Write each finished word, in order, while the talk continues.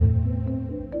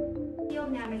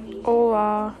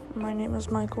Hola, my name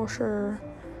is Michael Schur.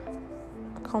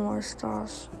 ¿Cómo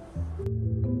estás?